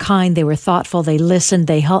they were kind, they were thoughtful, they listened,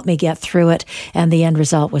 they helped me get through it, and the end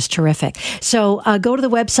result was terrific. So go to the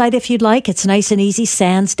website if you'd like. It's nice and easy.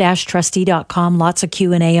 sands-trustee.com. Lots of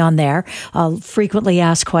Q&A on there. Frequently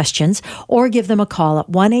asked questions, or give them a call at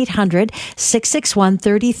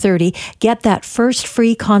 1-800-661-3030. Get that first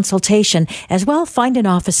free consultation as well. Find an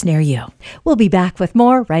office near you. We'll be back with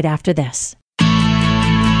more right after this.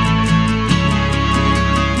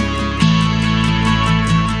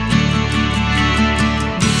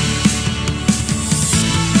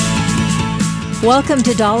 Welcome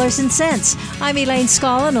to Dollars and Cents. I'm Elaine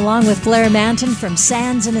Scollin, along with Blair Manton from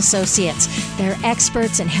Sands and Associates. They're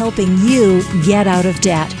experts in helping you get out of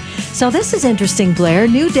debt. So this is interesting, Blair.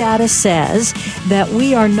 New data says that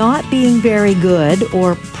we are not being very good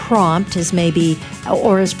or prompt as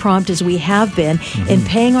prompt as we have been in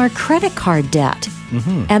paying our credit card debt.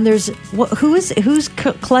 Mm-hmm. And there's who's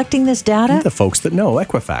collecting this data? The folks that know,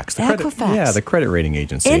 Equifax. The credit rating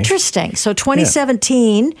agency. Interesting. So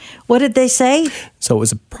 2017, what did they say? So it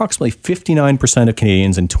was approximately 59% of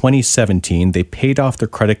Canadians in 2017. They paid off their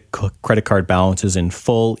credit card balances in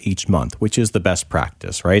full each month, which is the best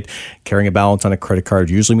practice, right? Carrying a balance on a credit card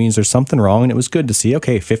usually means there's something wrong, and it was good to see,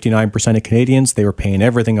 59% of Canadians, they were paying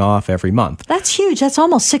everything off every month. That's huge. That's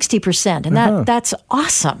almost 60%, and that's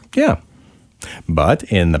awesome. Yeah. But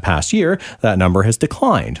in the past year, that number has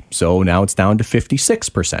declined. So now it's down to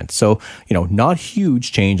 56%. So, not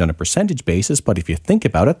huge change on a percentage basis, but if you think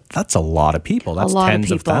about it, that's a lot of people. That's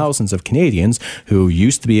tens of thousands of Canadians who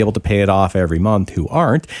used to be able to pay it off every month who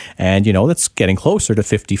aren't. And, that's getting closer to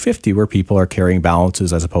 50-50 where people are carrying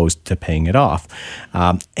balances as opposed to paying it off.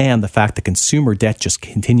 And the fact that consumer debt just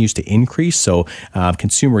continues to increase. So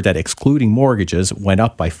consumer debt excluding mortgages went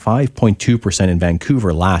up by 5.2% in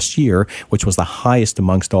Vancouver last year, which was the highest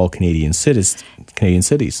amongst all Canadian cities.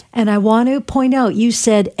 And I want to point out, you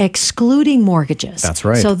said excluding mortgages. That's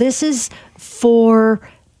right. So this is for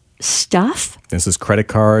stuff? This is credit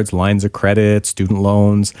cards, lines of credit, student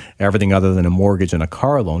loans, everything other than a mortgage and a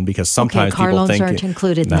car loan, because sometimes car people think... car loans aren't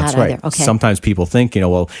included in that's that right. either. Okay. Sometimes people think,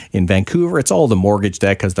 in Vancouver, it's all the mortgage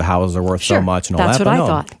debt because the houses are worth so much and all that's that. What but I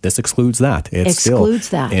thought. This excludes that.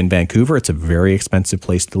 That. In Vancouver, it's a very expensive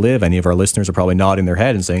place to live. Any of our listeners are probably nodding their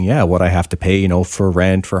head and saying, what I have to pay, for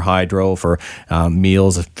rent, for hydro, for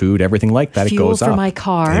meals, food, everything like that. Fuel it goes up. for my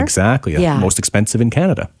car. Exactly. Yeah. Most expensive in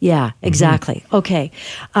Canada. Yeah, exactly. Mm-hmm. Okay.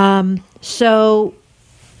 So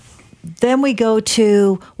then we go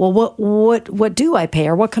to, what do I pay,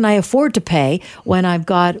 or what can I afford to pay when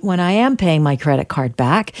I am paying my credit card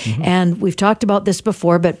back? Mm-hmm. And we've talked about this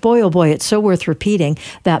before, but boy, oh boy, it's so worth repeating.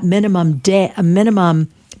 That minimum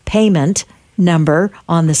payment number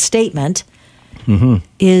on the statement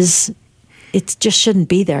is... It just shouldn't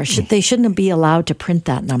be there. They shouldn't be allowed to print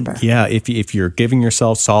that number. Yeah, if you're giving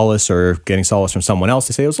yourself solace or getting solace from someone else,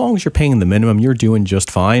 they say, as long as you're paying the minimum, you're doing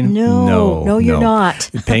just fine. No, you're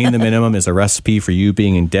not. Paying the minimum is a recipe for you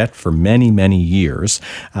being in debt for many, many years.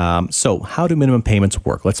 So how do minimum payments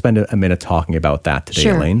work? Let's spend a minute talking about that today,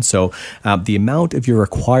 Elaine. So the amount of your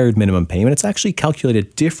required minimum payment, it's actually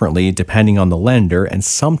calculated differently depending on the lender, and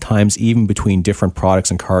sometimes even between different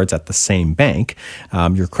products and cards at the same bank.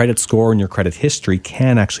 Your credit score and your credit credit history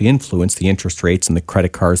can actually influence the interest rates and the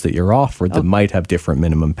credit cards that you're offered that might have different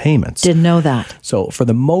minimum payments. Didn't know that. So for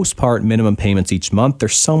the most part, minimum payments each month, they're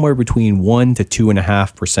somewhere between 1 to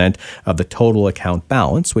 2.5% of the total account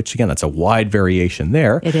balance, which again, that's a wide variation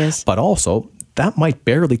there. It is. But also, that might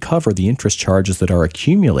barely cover the interest charges that are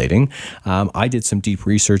accumulating. I did some deep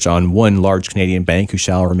research on one large Canadian bank who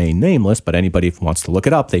shall remain nameless, but anybody who wants to look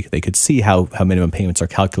it up, they could see how minimum payments are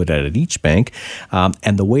calculated at each bank.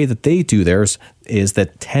 And the way that they do theirs is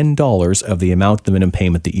that $10 of the amount of the minimum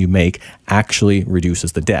payment that you make actually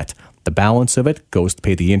reduces the debt. The balance of it goes to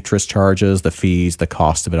pay the interest charges, the fees, the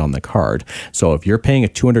cost of it on the card. So if you're paying a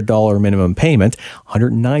 $200 minimum payment,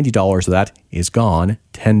 $190 of that is gone.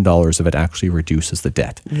 $10 of it actually reduces the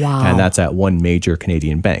debt. Wow. And that's at one major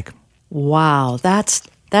Canadian bank. Wow, that's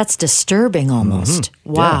disturbing almost.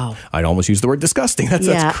 Mm-hmm. Wow. Yeah. I'd almost use the word disgusting.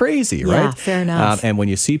 That's crazy, right? Yeah, fair enough. And when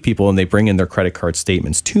you see people and they bring in their credit card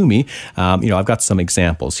statements to me, I've got some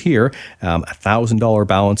examples here. $1,000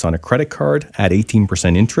 balance on a credit card at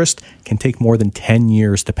 18% interest can take more than 10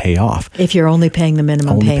 years to pay off. If you're only paying the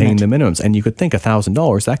minimum payment. Only paying the minimums. And you could think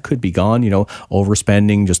 $1,000, that could be gone,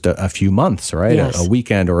 overspending just a few months, right? Yes. A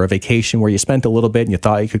weekend or a vacation where you spent a little bit and you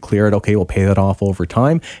thought you could clear it. Okay, we'll pay that off over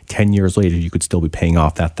time. 10 years later, you could still be paying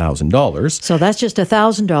off that $1,000. So that's just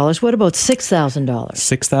 $1,000. What about $6,000?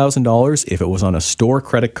 $6,000 if it was on a store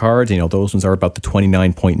credit card. Those ones are about the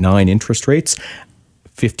 29.9 interest rates.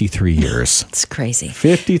 53 years. It's crazy.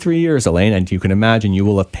 53 years, Elaine, and you can imagine you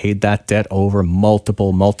will have paid that debt over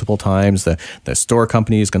multiple times. The store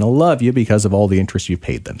company is going to love you because of all the interest you've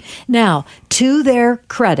paid them. Now, to their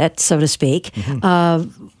credit, so to speak,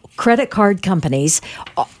 credit card companies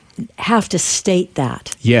have to state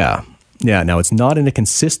that. Yeah. Yeah, now it's not in a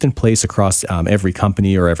consistent place across every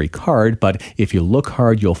company or every card, but if you look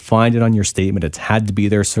hard, you'll find it on your statement. It's had to be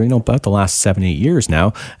there. So, about the last 7-8 years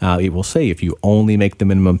now, it will say if you only make the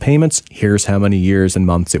minimum payments, here's how many years and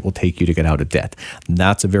months it will take you to get out of debt. And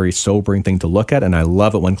that's a very sobering thing to look at. And I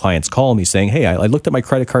love it when clients call me saying, hey, I looked at my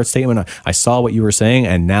credit card statement. I saw what you were saying,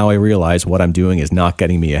 and now I realize what I'm doing is not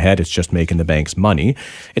getting me ahead. It's just making the bank's money.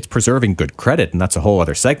 It's preserving good credit, and that's a whole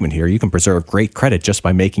other segment here. You can preserve great credit just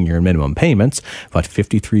by making your minimum payments, but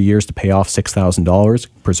 53 years to pay off $6,000,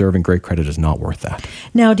 preserving great credit is not worth that.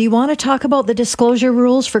 Now, do you want to talk about the disclosure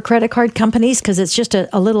rules for credit card companies? Because it's just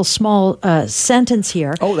a little small sentence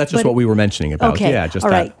here. Oh, that's just what we were mentioning about. Okay. Yeah, just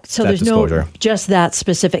all right. So there's disclosure. No just that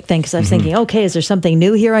specific thing, because I was thinking, okay, is there something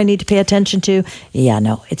new here I need to pay attention to? Yeah,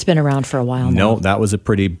 no, it's been around for a while now. No, that was a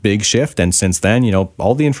pretty big shift. And since then,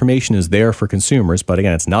 all the information is there for consumers. But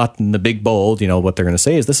again, it's not in the big bold. What they're going to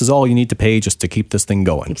say is this is all you need to pay just to keep this thing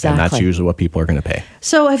going. Exactly. And that's usually what people are going to pay.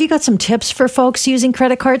 So have you got some tips for folks using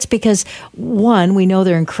credit cards? Because one, we know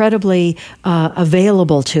they're incredibly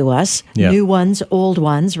available to us, new ones, old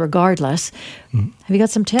ones, regardless. Have you got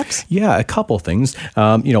some tips? Yeah, a couple things.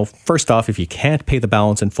 First off, if you can't pay the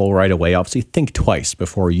balance in full right away, obviously think twice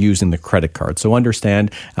before using the credit card. So understand,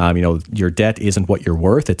 your debt isn't what you're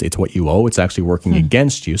worth. It's what you owe. It's actually working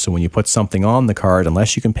against you. So when you put something on the card,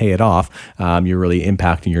 unless you can pay it off, you're really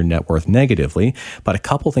impacting your net worth negatively. But a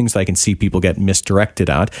couple things that I can see people get misdirected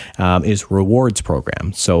at is rewards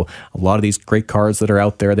programs. So a lot of these great cards that are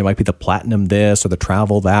out there, they might be the platinum this or the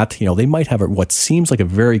travel that. They might have what seems like a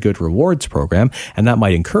very good rewards program. And that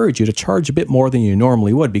might encourage you to charge a bit more than you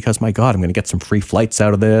normally would because, my God, I'm going to get some free flights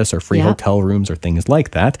out of this or free hotel rooms or things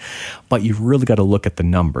like that. But you've really got to look at the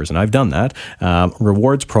numbers. And I've done that.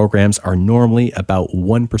 Rewards programs are normally about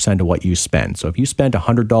 1% of what you spend. So if you spend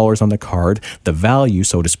 $100 on the card, the value,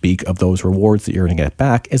 so to speak, of those rewards that you're going to get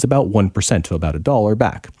back is about 1%, so about $1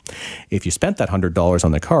 back. If you spent that $100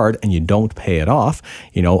 on the card and you don't pay it off,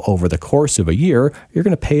 over the course of a year, you're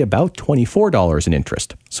going to pay about $24 in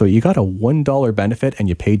interest. So you got a $1 benefit and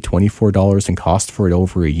you paid $24 in cost for it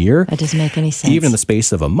over a year. That doesn't make any sense. Even in the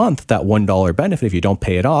space of a month, that $1 benefit, if you don't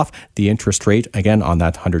pay it off, the interest rate, again, on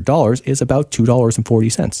that $100 is about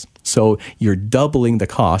 $2.40. So you're doubling the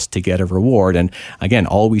cost to get a reward. And again,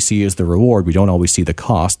 all we see is the reward. We don't always see the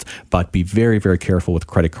cost, but be very, very careful with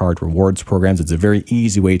credit card rewards programs. It's a very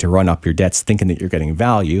easy way to run up your debts thinking that you're getting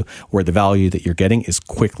value, where the value that you're getting is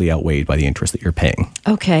quickly outweighed by the interest that you're paying.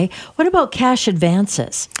 Okay. What about cash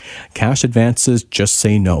advances? Cash advances, just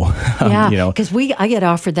say no. Yeah, because I get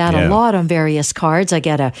offered that a lot on various cards.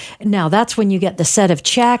 Now that's when you get the set of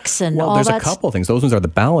checks and all that. Well, there's a couple of things. Those ones are the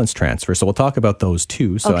balance transfer. So we'll talk about those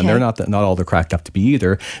too. So, and they're not all they're cracked up to be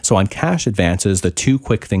either. So on cash advances, the two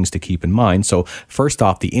quick things to keep in mind. So first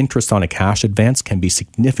off, the interest on a cash advance can be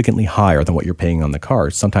significantly higher than what you're paying on the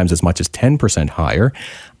card, sometimes as much as 10% higher.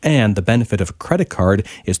 And the benefit of a credit card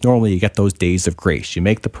is normally you get those days of grace. You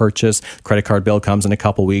make the purchase, credit card bill comes in a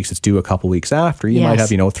couple weeks, it's due a couple weeks after. You might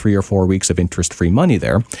have, 3 or 4 weeks of interest-free money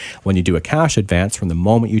there. When you do a cash advance, from the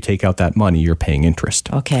moment you take out that money, you're paying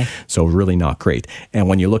interest. Okay. So really not great. And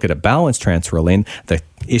when you look at a balance transfer, Elaine, the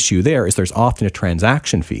issue there is there's often a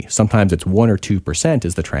transaction fee. Sometimes it's 1 or 2%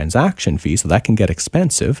 is the transaction fee, so that can get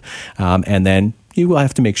expensive. And then you will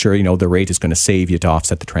have to make sure, the rate is going to save you to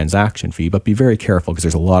offset the transaction fee, but be very careful because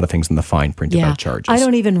there's a lot of things in the fine print about charges. I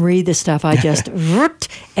don't even read the stuff. I just,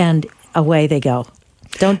 and away they go.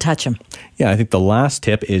 Don't touch them. Yeah, I think the last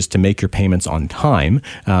tip is to make your payments on time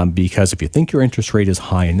because if you think your interest rate is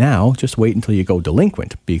high now, just wait until you go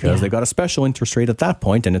delinquent because they've got a special interest rate at that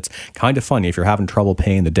point, and it's kind of funny. If you're having trouble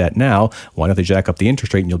paying the debt now, why don't they jack up the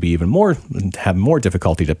interest rate and you'll be have more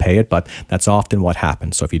difficulty to pay it, but that's often what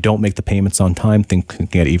happens. So if you don't make the payments on time, things can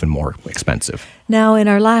get even more expensive. Now, in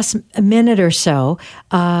our last minute or so,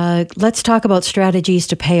 let's talk about strategies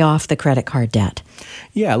to pay off the credit card debt.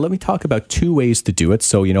 Yeah, let me talk about 2 ways to do it.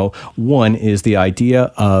 So, one is the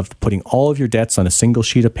idea of putting all of your debts on a single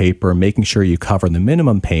sheet of paper, making sure you cover the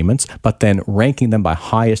minimum payments, but then ranking them by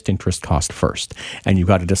highest interest cost first. And you've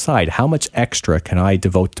got to decide how much extra can I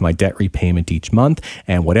devote to my debt repayment each month,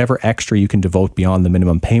 and whatever extra you can devote beyond the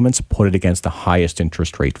minimum payments, put it against the highest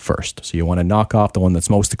interest rate first. So you want to knock off the one that's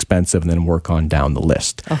most expensive and then work on down the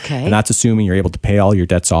list. Okay. And that's assuming you're able to pay all your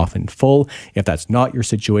debts off in full. If that's not your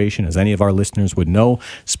situation, as any of our listeners would know,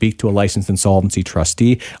 speak to a licensed insolvency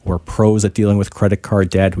trustee. We're pros at dealing with credit card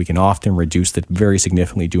debt. We can often reduce it very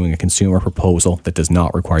significantly doing a consumer proposal that does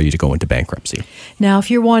not require you to go into bankruptcy. Now,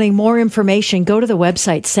 if you're wanting more information, go to the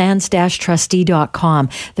website sands-trustee.com.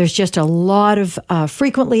 There's just a lot of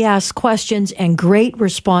frequently asked questions and great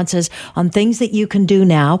responses on things that you can do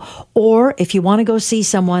now. Or if you want to go see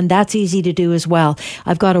someone, that's easy to do as well.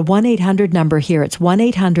 I've got a 1-800 number here. It's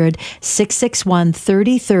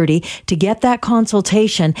 1-800-661-3030 to get that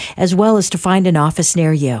consultation as well as to find an office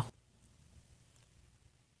near you.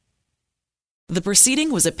 The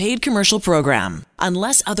proceeding was a paid commercial program.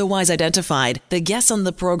 Unless otherwise identified, the guests on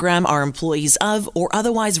the program are employees of or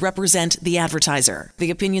otherwise represent the advertiser.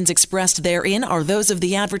 The opinions expressed therein are those of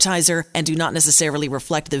the advertiser and do not necessarily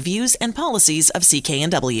reflect the views and policies of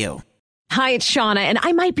CKNW. Hi, it's Shauna, and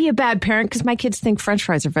I might be a bad parent because my kids think French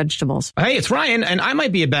fries are vegetables. Hey, it's Ryan, and I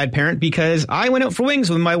might be a bad parent because I went out for wings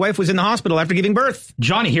when my wife was in the hospital after giving birth.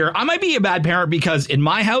 Johnny here. I might be a bad parent because in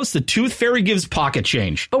my house, the tooth fairy gives pocket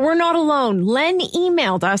change. But we're not alone. Len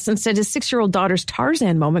emailed us and said his 6-year-old daughter's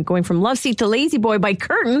Tarzan moment going from love seat to lazy boy by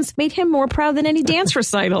curtains made him more proud than any dance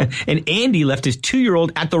recital. And Andy left his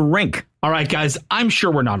 2-year-old at the rink. All right, guys, I'm sure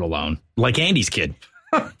we're not alone. Like Andy's kid.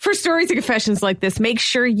 For stories and confessions like this, make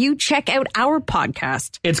sure you check out our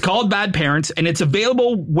podcast. It's called Bad Parents, and it's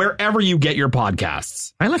available wherever you get your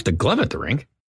podcasts. I left a glove at the rink.